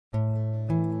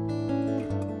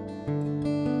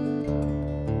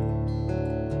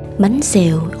Bánh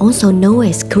xèo, also known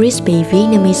as crispy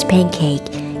Vietnamese pancake,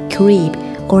 crepe,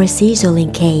 or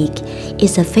sizzling cake,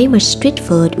 is a famous street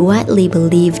food widely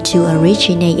believed to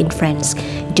originate in France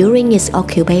during its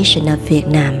occupation of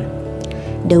Vietnam.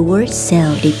 The word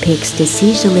xèo depicts the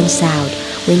sizzling sound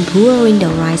when pouring the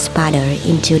rice batter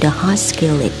into the hot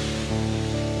skillet.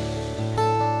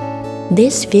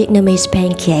 This Vietnamese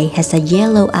pancake has a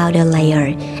yellow outer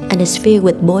layer and is filled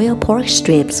with boiled pork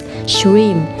strips,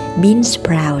 shrimp, bean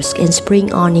sprouts, and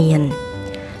spring onion.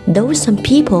 Though some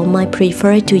people might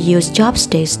prefer to use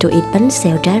chopsticks to eat bánh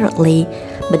xèo directly,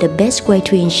 but the best way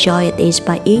to enjoy it is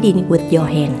by eating it with your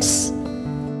hands.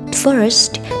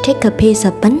 First, take a piece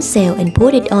of bánh xèo and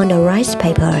put it on the rice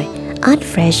paper. Add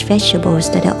fresh vegetables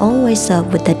that are always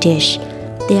served with the dish.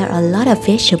 There are a lot of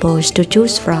vegetables to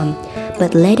choose from,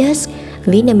 but lettuce,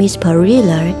 Vietnamese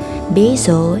perilla,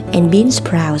 basil, and bean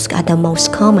sprouts are the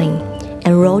most common,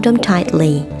 and roll them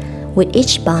tightly. With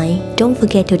each bite, don't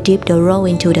forget to dip the roll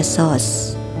into the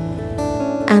sauce.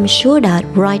 I'm sure that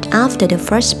right after the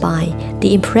first bite,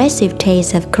 the impressive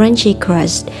taste of crunchy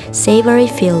crust, savory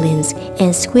fillings,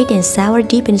 and sweet and sour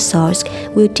dipping sauce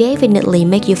will definitely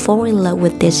make you fall in love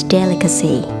with this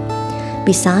delicacy.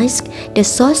 Besides, the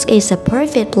sauce is a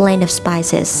perfect blend of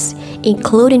spices,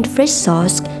 including fish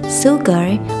sauce,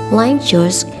 sugar, lime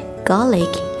juice, garlic,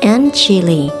 and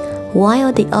chili,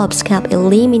 while the herbs help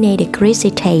eliminate the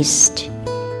greasy taste.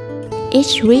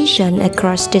 Each region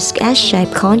across this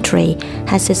S-shaped country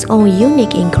has its own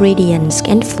unique ingredients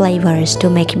and flavors to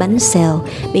make bánh xèo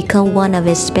become one of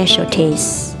its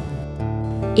specialties.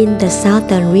 In the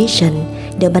southern region,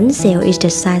 the bánh xèo is the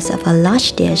size of a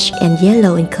large dish and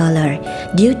yellow in color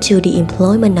due to the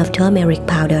employment of turmeric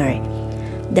powder.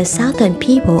 The southern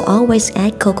people always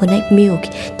add coconut milk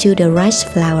to the rice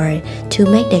flour to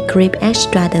make the crepe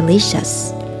extra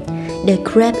delicious. The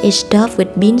crepe is stuffed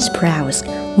with bean sprouts,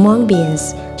 mung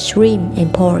beans, shrimp,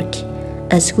 and pork.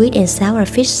 A sweet and sour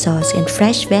fish sauce and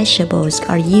fresh vegetables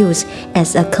are used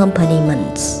as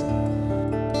accompaniments.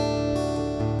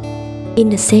 In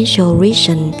the central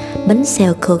region, bánh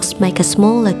xèo cooks make a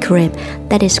smaller crepe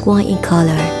that is white in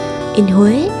color. In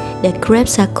Huế, the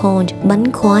crepes are called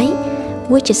bánh khoái,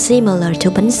 which is similar to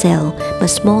bánh xèo but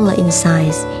smaller in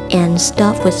size and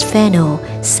stuffed with fennel,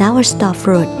 sour stuffed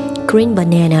fruit, green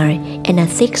banana, and a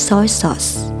thick soy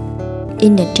sauce.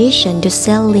 In addition to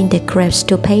selling the crepes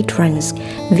to patrons,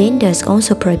 vendors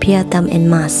also prepare them en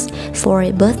masse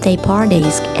for birthday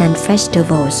parties and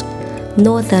festivals.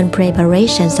 Northern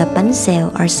preparations of bánh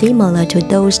xèo are similar to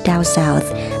those down south,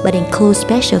 but include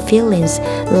special fillings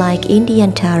like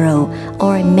Indian taro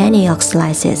or manioc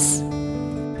slices.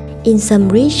 In some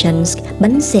regions,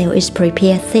 bánh xèo is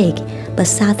prepared thick, but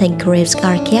southern crepes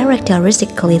are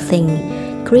characteristically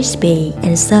thin, crispy,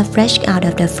 and served fresh out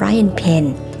of the frying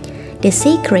pan. The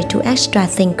secret to extra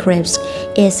thin crepes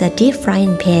is a deep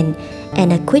frying pan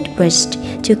and a quick whisk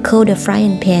to coat the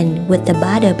frying pan with the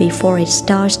batter before it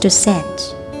starts to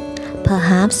set.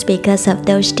 Perhaps because of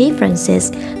those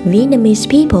differences, Vietnamese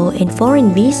people and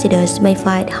foreign visitors may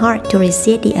find it hard to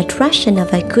resist the attraction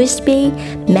of a crispy,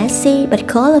 messy but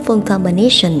colorful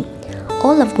combination,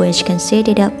 all of which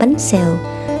consisted of bánh xèo.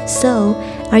 So,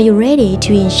 are you ready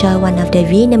to enjoy one of the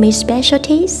Vietnamese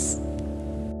specialties?